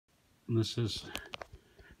This is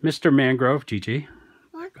Mr. Mangrove, Gigi.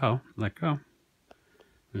 Let go, let go.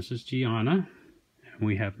 This is Gianna. And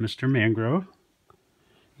we have Mr. Mangrove.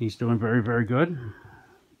 He's doing very, very good.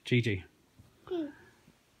 Gigi.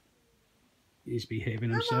 He's behaving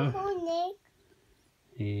himself.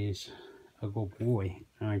 He's a good boy,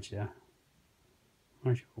 aren't you?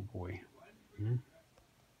 Aren't you a good boy? Hmm?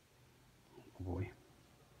 Good boy.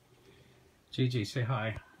 Gigi, say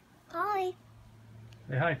hi. Hi.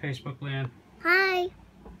 Say hi, Facebook land. Hi.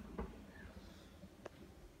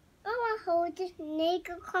 I want to hold the snake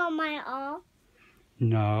and call my arm.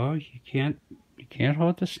 No, you can't. You can't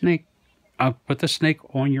hold the snake. I'll put the snake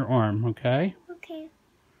on your arm, okay? Okay.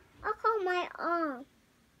 I'll call my arm.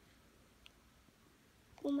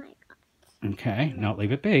 Oh my God. Okay, now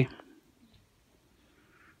leave it be.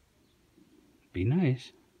 Be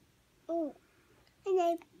nice. Oh, and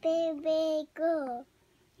a baby girl.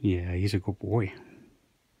 Yeah, he's a good boy.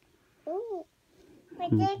 Oh, but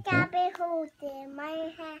they got me holding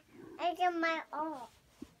my hand and my arm.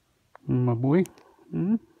 My boy.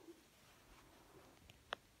 Hmm?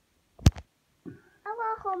 I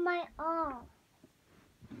want to hold my arm.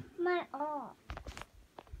 My arm.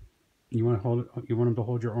 You want to hold it? You want him to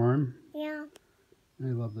hold your arm? Yeah. I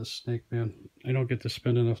love this snake, man. I don't get to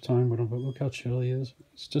spend enough time with him, but look how chill he is.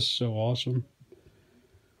 It's just so awesome.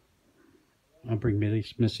 I'll bring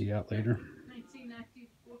Missy out later.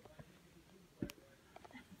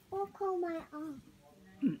 I'll call my arm.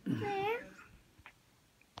 Where?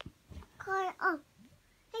 Call it up.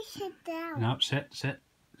 I sit down. No, sit.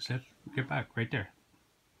 Get back, right there.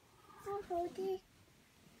 I'll hold it.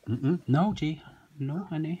 No, G. No,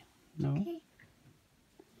 honey. No. Okay.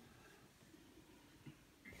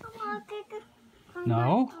 I want to get the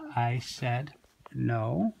No, I said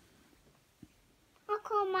no. I'll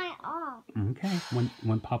call my arm. Okay.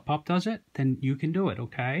 When Pop does it, then you can do it,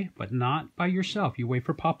 okay? But not by yourself. You wait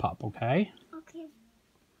for Pop, okay? Okay.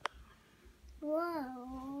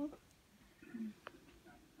 Whoa.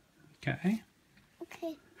 Okay.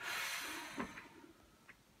 Okay.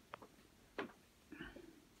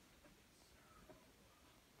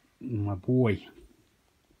 My boy.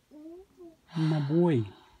 My boy.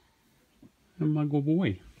 You're my good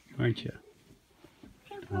boy, aren't you?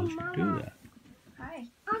 Why don't you do that? Hi.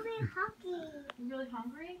 I'm really hungry. You really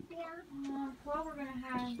hungry? Yeah. Well, we're gonna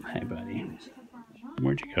have. Hi, buddy. Chicken parmesan.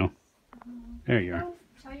 Where'd you go? There you are.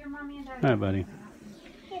 Tell your mommy and daddy. Hi, buddy.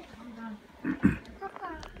 We're done.